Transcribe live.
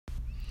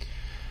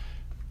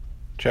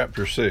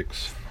Chapter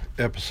 6,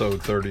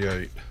 Episode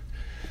 38,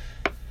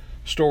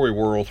 Story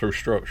World Through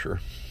Structure.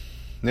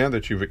 Now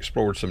that you've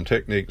explored some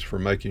techniques for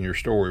making your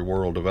story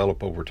world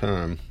develop over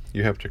time,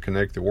 you have to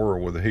connect the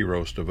world with the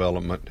hero's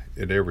development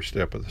at every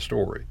step of the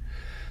story.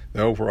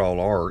 The overall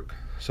arc,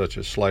 such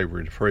as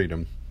slavery to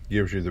freedom,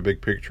 gives you the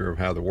big picture of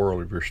how the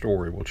world of your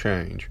story will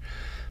change.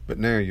 But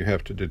now you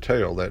have to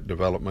detail that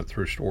development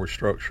through story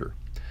structure.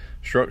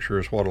 Structure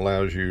is what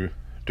allows you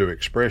to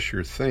express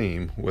your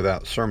theme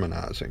without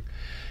sermonizing.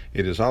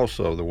 It is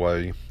also the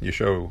way you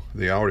show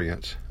the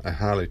audience a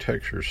highly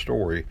textured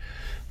story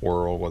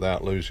world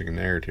without losing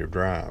narrative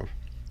drive.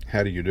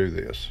 How do you do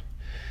this?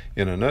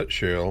 In a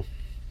nutshell,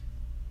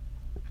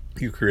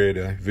 you create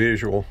a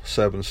visual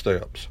 7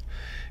 steps.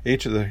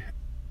 Each of the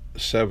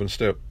 7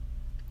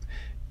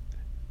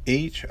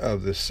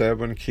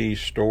 key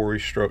story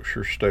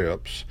structure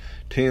steps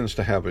tends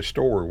to have a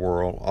story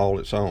world all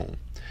its own.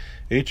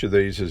 Each of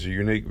these is a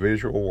unique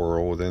visual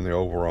world within the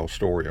overall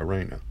story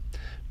arena.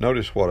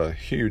 Notice what a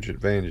huge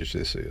advantage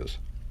this is.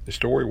 The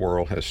story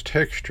world has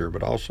texture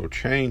but also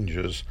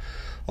changes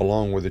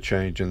along with the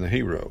change in the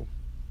hero.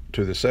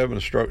 To the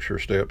 7 structure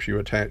steps you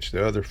attach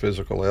the other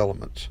physical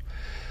elements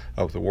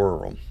of the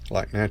world,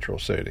 like natural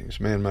settings,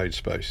 man-made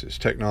spaces,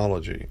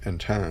 technology, and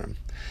time.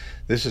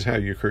 This is how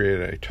you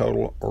create a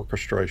total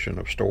orchestration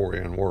of story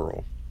and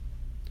world.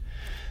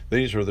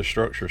 These are the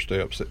structure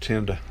steps that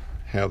tend to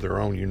have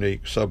their own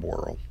unique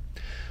subworld.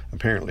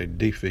 Apparently,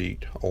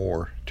 defeat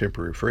or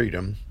temporary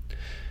freedom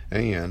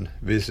and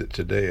visit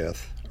to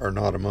death are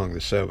not among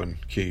the 7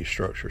 key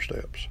structure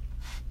steps.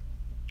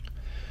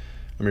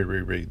 Let me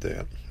reread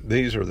that.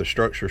 These are the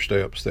structure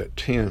steps that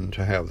tend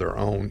to have their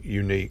own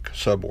unique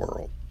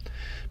subworld.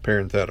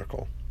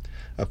 Parenthetical.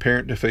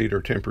 Apparent defeat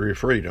or temporary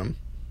freedom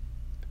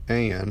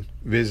and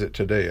visit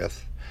to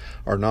death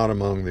are not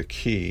among the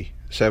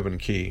 7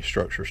 key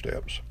structure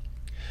steps.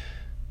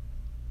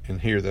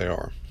 And here they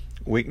are.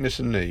 Weakness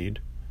and need,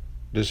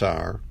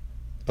 desire,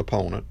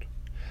 opponent,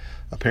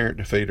 apparent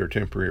defeat or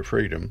temporary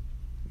freedom,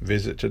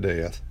 visit to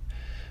death,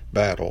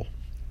 battle,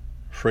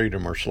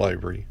 freedom or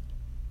slavery,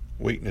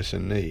 weakness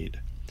and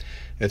need.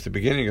 At the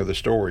beginning of the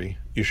story,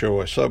 you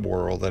show a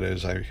subworld that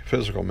is a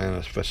physical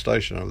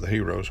manifestation of the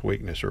hero's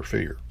weakness or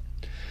fear.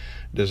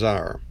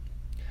 Desire.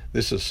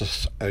 This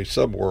is a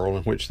subworld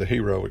in which the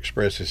hero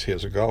expresses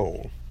his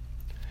goal.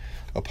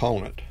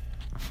 Opponent.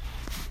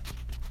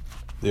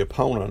 The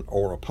opponent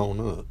or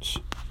opponents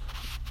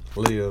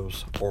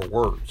lives or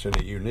works in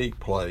a unique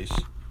place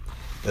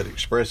that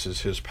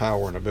expresses his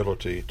power and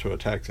ability to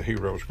attack the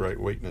hero's great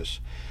weakness.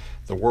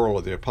 The world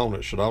of the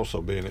opponent should also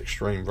be an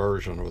extreme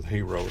version of the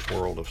hero's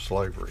world of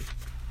slavery.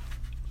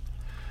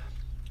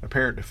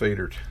 Apparent defeat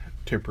or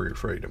temporary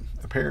freedom.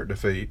 Apparent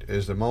defeat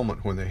is the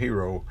moment when the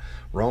hero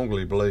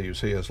wrongly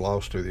believes he has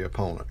lost to the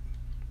opponent.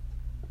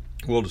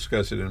 We'll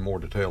discuss it in more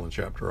detail in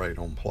Chapter 8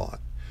 on plot.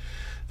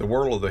 The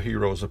world of the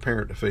hero's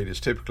apparent defeat is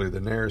typically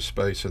the narrowest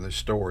space in the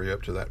story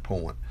up to that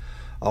point.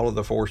 All of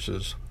the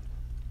forces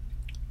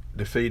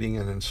defeating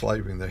and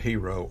enslaving the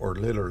hero are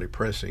literally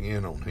pressing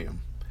in on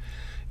him.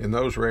 In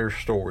those rare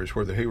stories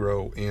where the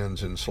hero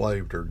ends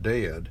enslaved or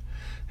dead,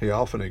 he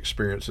often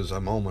experiences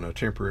a moment of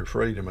temporary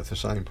freedom at the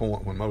same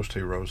point when most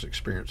heroes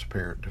experience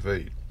apparent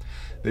defeat.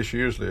 This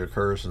usually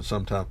occurs in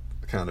some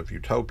kind of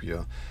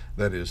utopia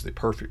that is the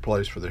perfect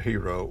place for the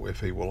hero if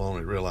he will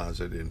only realize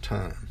it in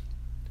time.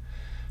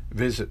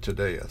 Visit to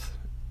death.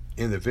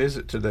 In the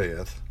visit to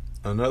death,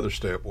 another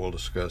step we'll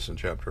discuss in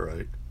Chapter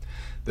 8,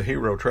 the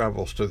hero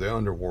travels to the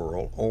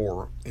underworld,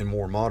 or, in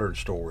more modern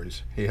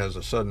stories, he has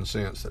a sudden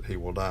sense that he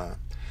will die.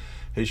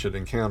 He should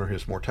encounter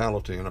his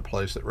mortality in a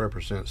place that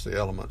represents the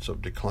elements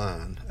of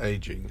decline,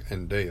 aging,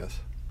 and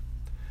death.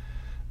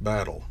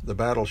 Battle. The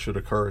battle should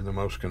occur in the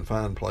most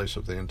confined place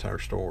of the entire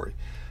story.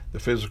 The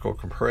physical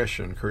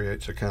compression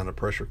creates a kind of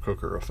pressure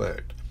cooker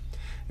effect,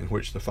 in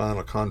which the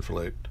final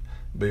conflict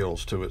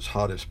builds to its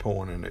hottest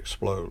point and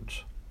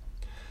explodes.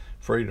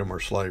 Freedom or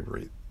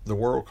slavery. The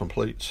world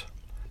completes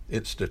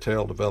its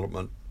detailed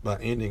development by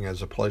ending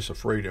as a place of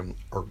freedom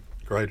or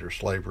greater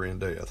slavery and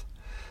death.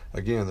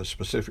 Again, the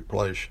specific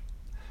place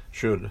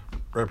should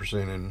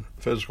represent in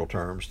physical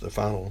terms the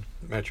final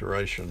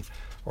maturation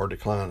or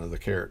decline of the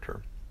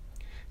character.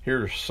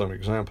 Here are some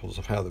examples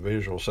of how the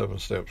visual 7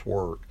 steps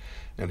work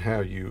and how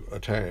you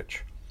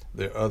attach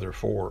the other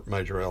 4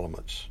 major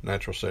elements: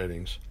 natural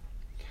settings,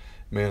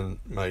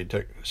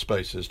 man-made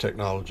spaces,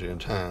 technology,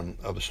 and time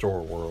of the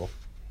story world.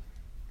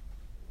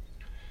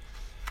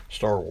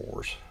 Star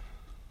Wars.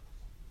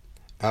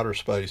 Outer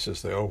space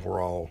is the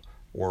overall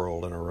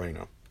world and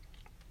arena.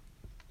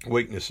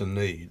 Weakness and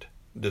need,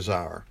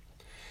 desire.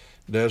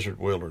 Desert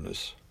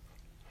wilderness.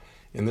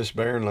 In this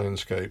barren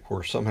landscape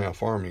where somehow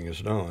farming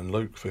is done,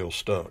 Luke feels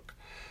stuck.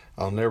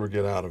 "I'll never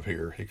get out of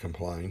here," he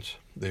complains.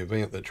 The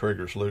event that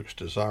triggers Luke's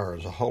desire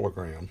is a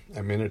hologram,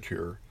 a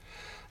miniature,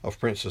 of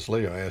Princess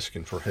Leia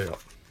asking for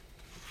help.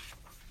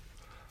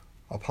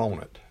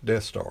 Opponent,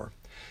 Death Star.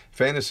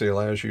 Fantasy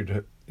allows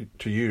you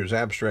to use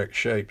abstract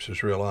shapes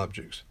as real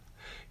objects.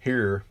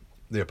 Here,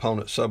 the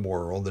opponent's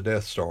subworld, the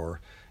Death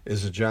Star,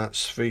 is a giant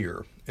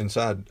sphere.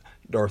 Inside,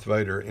 Darth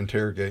Vader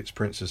interrogates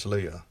Princess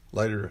Leia.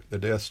 Later, the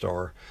Death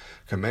Star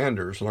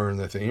commanders learn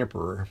that the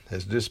Emperor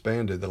has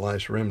disbanded the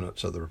last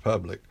remnants of the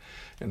Republic,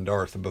 and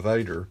Darth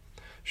Vader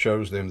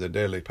shows them the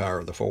deadly power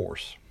of the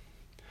Force.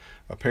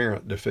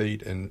 Apparent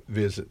defeat and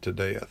visit to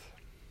death.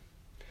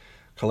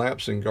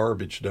 Collapsing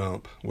garbage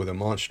dump with a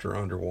monster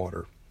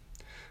underwater.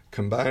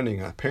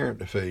 Combining apparent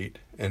defeat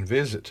and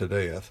visit to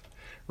death,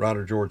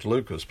 writer George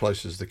Lucas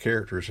places the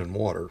characters in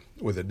water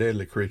with a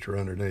deadly creature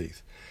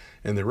underneath.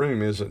 And the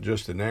room isn't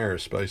just the narrow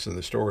space in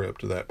the story up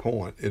to that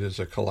point. It is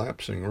a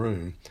collapsing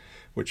room,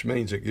 which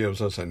means it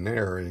gives us a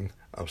narrowing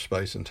of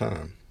space and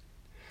time.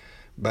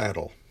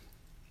 Battle.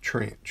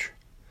 Trench.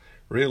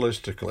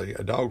 Realistically,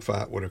 a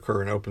dogfight would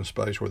occur in open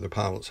space where the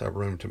pilots have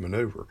room to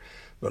maneuver,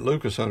 but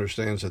Lucas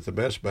understands that the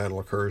best battle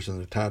occurs in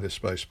the tightest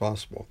space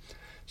possible.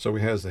 So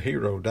he has the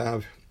hero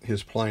dive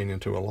his plane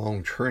into a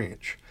long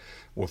trench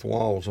with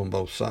walls on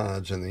both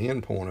sides and the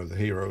end point of the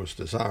hero's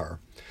desire,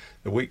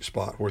 the weak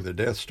spot where the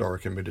Death Star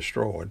can be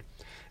destroyed,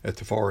 at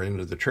the far end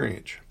of the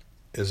trench.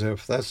 As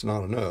if that's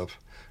not enough,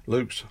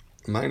 Luke's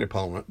main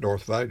opponent,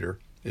 Darth Vader,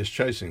 is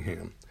chasing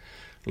him.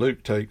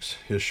 Luke takes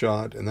his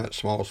shot, and that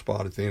small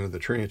spot at the end of the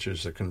trench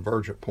is the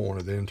convergent point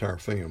of the entire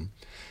film,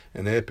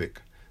 an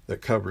epic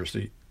that covers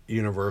the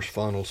universe,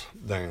 funnels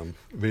down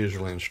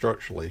visually and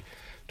structurally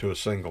to a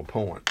single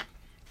point.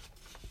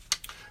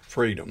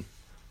 Freedom.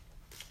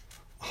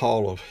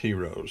 Hall of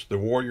Heroes. The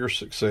warrior's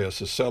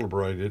success is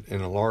celebrated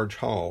in a large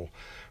hall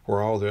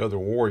where all the other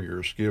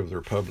warriors give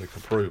their public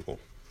approval.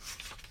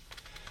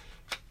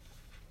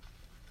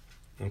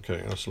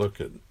 Okay, let's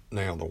look at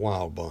now the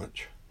Wild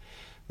Bunch.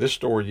 This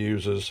story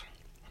uses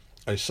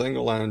a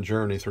single-line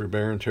journey through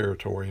barren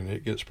territory, and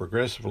it gets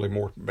progressively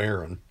more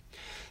barren.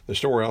 The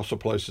story also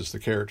places the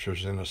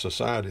characters in a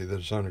society that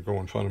is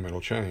undergoing fundamental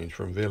change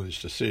from village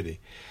to city.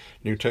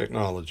 New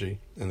technology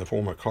in the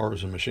form of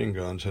cars and machine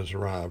guns has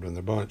arrived, and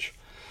the bunch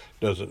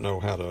doesn't know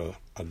how to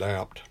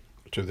adapt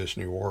to this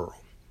new world.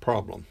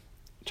 Problem.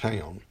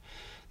 Town.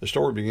 The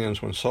story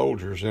begins when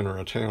soldiers enter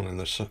a town in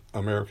the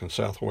American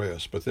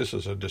Southwest, but this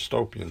is a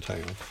dystopian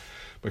town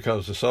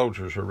because the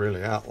soldiers are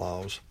really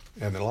outlaws,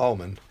 and the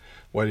lawmen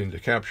waiting to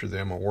capture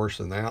them are worse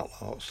than the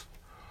outlaws.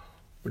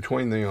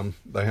 Between them,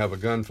 they have a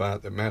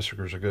gunfight that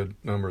massacres a good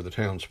number of the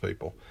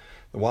townspeople.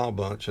 The Wild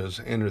Bunch has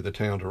entered the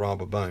town to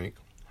rob a bank,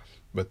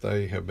 but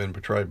they have been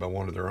betrayed by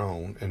one of their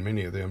own, and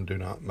many of them do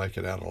not make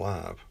it out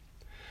alive.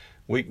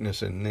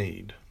 Weakness and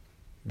need.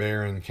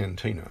 Barren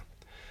Cantina.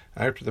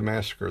 After the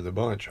massacre, the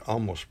bunch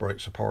almost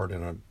breaks apart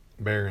in a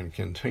barren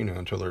cantina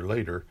until their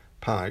leader,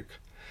 Pike,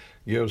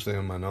 gives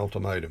them an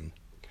ultimatum.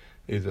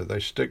 Either they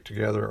stick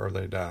together or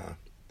they die.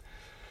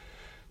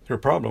 Their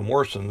problem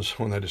worsens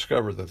when they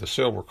discover that the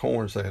silver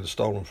coins they had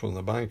stolen from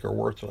the bank are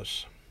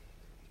worthless.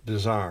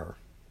 Desire.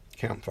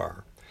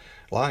 Campfire.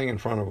 Lying in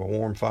front of a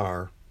warm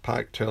fire,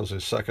 Pike tells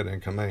his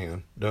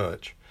second-in-command,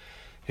 Dutch,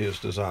 his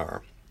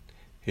desire.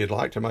 He'd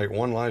like to make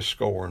one last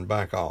score and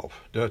back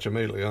off. Dutch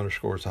immediately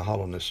underscores the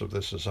hollowness of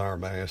this desire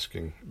by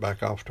asking,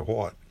 back off to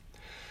what?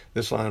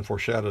 This line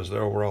foreshadows the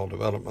overall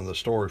development of the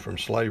story from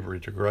slavery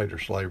to greater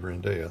slavery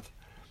and death.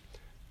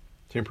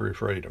 Temporary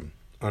freedom.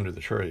 Under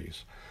the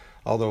trees.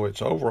 Although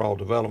its overall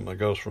development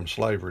goes from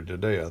slavery to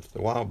death,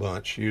 the Wild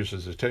Bunch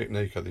uses the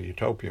technique of the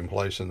utopian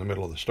place in the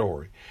middle of the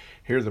story.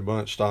 Here the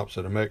bunch stops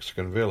at a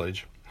Mexican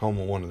village, home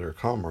of one of their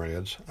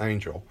comrades,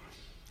 Angel.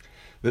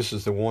 This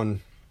is the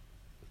one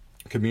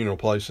communal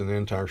place in the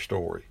entire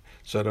story,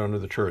 set under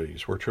the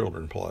trees where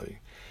children play.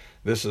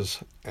 This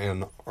is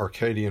an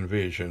Arcadian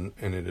vision,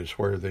 and it is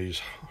where these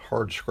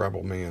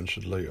hard-scrabble men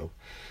should live.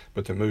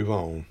 But they move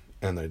on,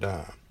 and they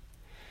die.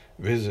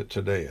 Visit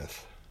to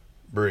death.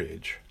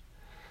 Bridge.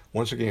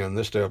 Once again,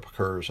 this step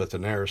occurs at the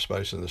narrow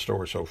space in the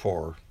story so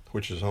far,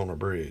 which is on a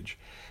bridge.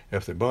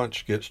 If the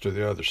bunch gets to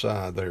the other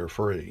side, they are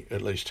free,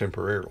 at least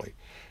temporarily.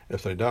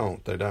 If they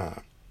don't, they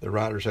die. The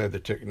writers add the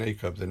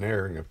technique of the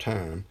narrowing of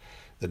time.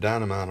 The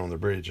dynamite on the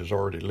bridge is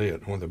already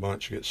lit when the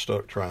bunch gets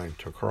stuck trying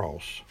to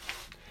cross.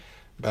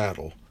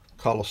 Battle.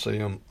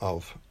 Coliseum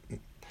of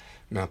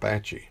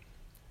Mapache.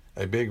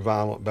 A big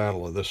violent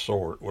battle of this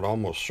sort would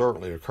almost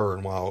certainly occur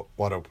in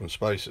wide open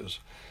spaces,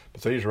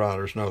 but these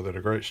writers know that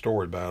a great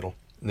story battle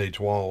needs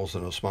walls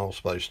and a small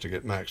space to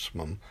get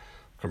maximum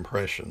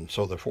compression,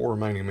 so the four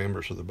remaining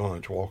members of the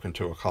bunch walk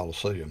into a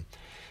coliseum,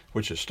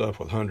 which is stuffed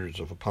with hundreds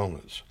of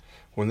opponents.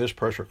 When this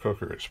pressure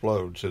cooker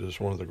explodes, it is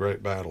one of the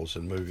great battles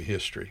in movie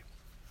history.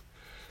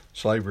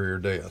 Slavery or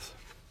death.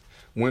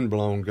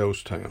 Windblown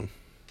ghost town.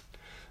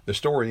 The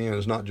story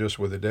ends not just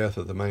with the death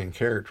of the main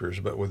characters,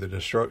 but with the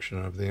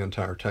destruction of the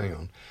entire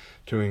town.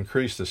 To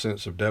increase the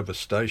sense of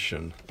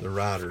devastation, the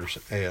writers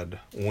add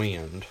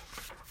wind.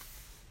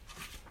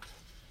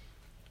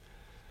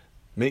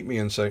 Meet me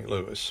in St.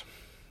 Louis.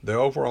 The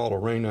overall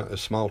arena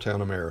is small-town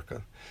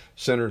America,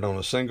 centered on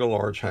a single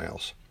large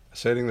house.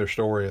 Setting their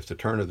story at the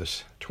turn of the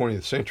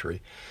 20th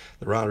century,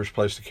 the writers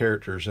place the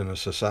characters in a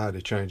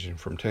society changing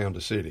from town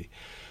to city.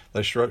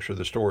 They structure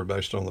the story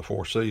based on the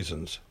 4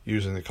 seasons,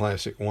 using the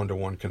classic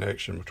one-to-one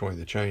connection between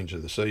the change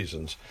of the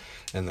seasons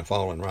and the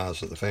fall and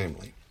rise of the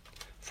family.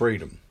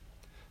 Freedom.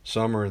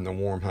 Summer in the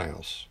warm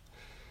house.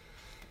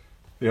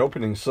 The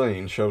opening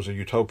scene shows a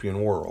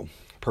utopian world,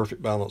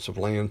 perfect balance of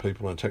land,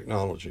 people, and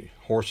technology.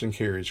 Horse and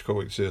carriage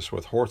coexist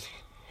with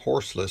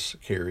horseless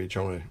carriage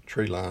on a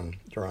tree-lined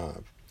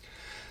drive.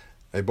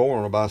 A boy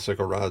on a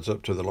bicycle rides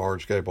up to the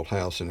large gabled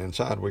house, and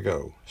inside we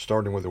go,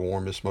 starting with the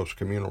warmest, most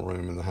communal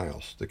room in the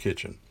house, the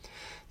kitchen.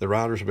 The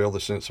riders build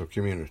a sense of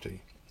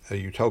community, a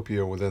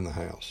utopia within the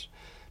house,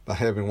 by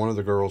having one of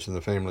the girls in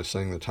the family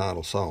sing the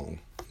title song,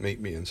 Meet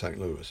Me in St.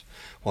 Louis,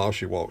 while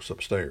she walks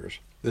upstairs.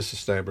 This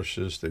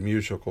establishes the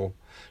musical,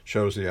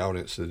 shows the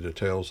audience the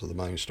details of the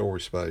main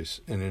story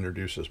space, and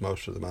introduces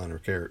most of the minor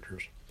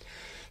characters.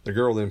 The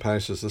girl then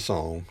passes the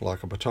song,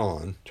 like a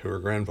baton, to her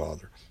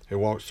grandfather, who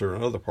walks through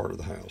another part of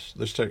the house.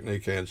 This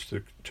technique adds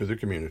to the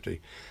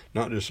community,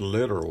 not just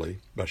literally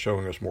by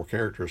showing us more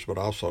characters, but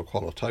also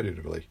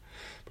qualitatively,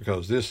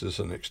 because this is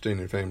an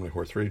extended family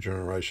where 3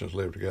 generations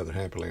live together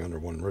happily under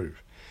one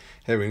roof.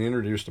 Having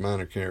introduced the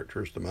minor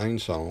characters, the main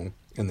song,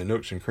 and the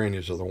nooks and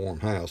crannies of the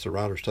warm house, the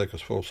writers take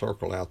us full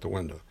circle out the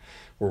window,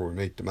 where we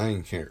meet the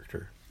main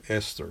character,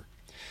 Esther,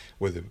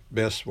 with the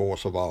best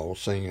voice of all,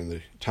 singing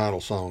the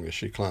title song as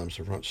she climbs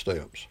the front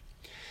steps.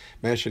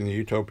 Matching the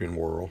utopian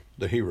world,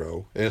 the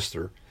hero,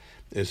 Esther,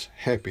 is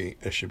happy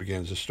as she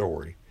begins the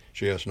story.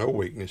 She has no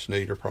weakness,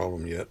 need, or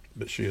problem yet,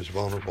 but she is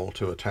vulnerable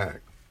to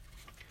attack.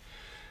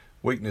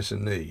 Weakness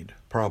and need,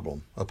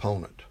 problem,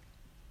 opponent.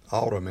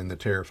 Autumn in the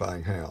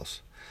terrifying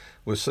house.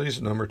 With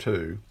season number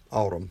 2,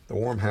 autumn, the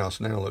warm house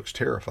now looks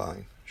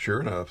terrifying.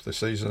 Sure enough, the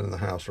season and the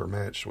house are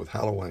matched with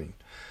Halloween,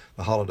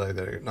 the holiday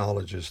that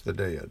acknowledges the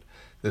dead.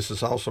 This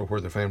is also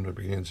where the family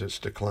begins its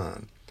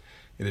decline.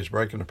 It is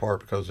breaking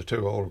apart because the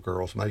 2 older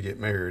girls may get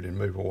married and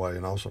move away,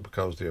 and also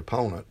because the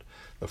opponent,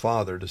 the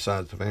father,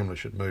 decides the family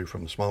should move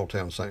from the small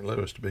town St.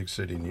 Louis to big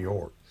city New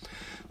York.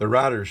 The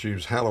writers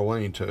use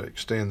Halloween to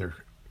extend their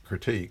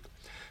critique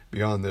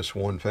beyond this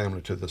one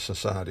family to the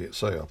society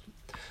itself.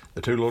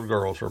 The 2 little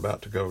girls are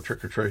about to go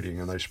trick-or-treating,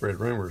 and they spread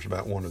rumors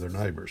about one of their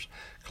neighbors,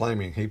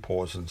 claiming he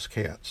poisons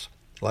cats.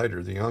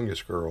 Later, the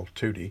youngest girl,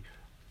 Tootie,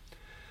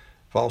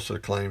 falsely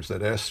claims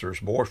that Esther's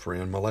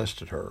boyfriend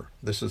molested her.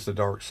 This is the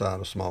dark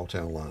side of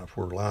small-town life,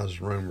 where lies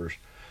and rumors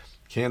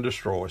can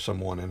destroy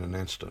someone in an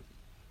instant.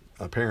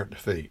 Apparent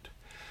defeat.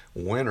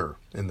 Winter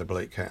in the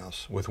bleak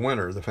house. With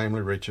winter, the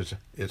family reaches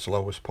its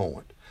lowest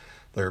point.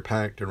 They are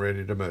packed and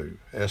ready to move.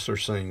 Esther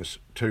sings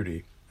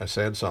Tootie a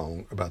sad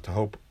song about the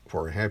hope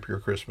for a happier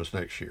Christmas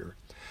next year.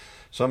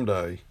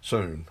 Someday,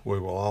 soon, we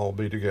will all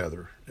be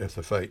together if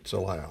the fates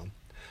allow.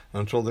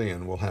 Until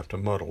then, we'll have to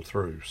muddle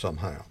through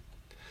somehow.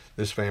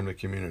 This family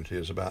community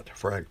is about to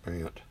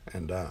fragment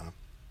and die.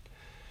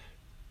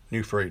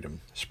 New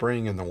Freedom,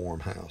 Spring in the Warm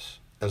House.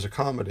 As a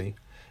comedy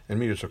and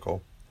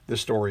musical,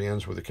 this story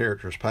ends with the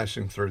characters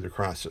passing through the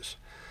crisis.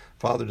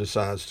 Father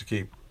decides to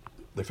keep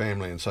the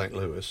family in St.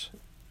 Louis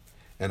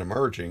and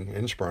emerging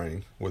in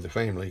spring with the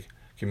family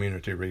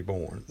community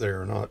reborn.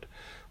 There are not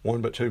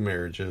 1 but 2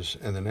 marriages,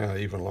 and the now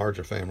even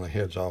larger family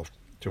heads off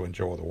to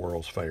enjoy the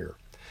World's Fair.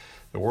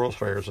 The World's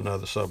Fair is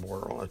another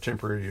subworld, a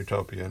temporary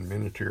utopia and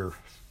miniature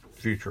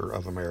future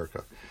of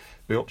America,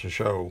 built to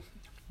show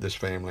this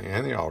family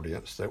and the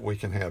audience that we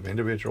can have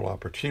individual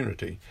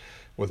opportunity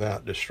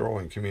without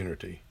destroying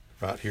community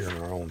right here in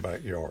our own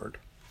backyard.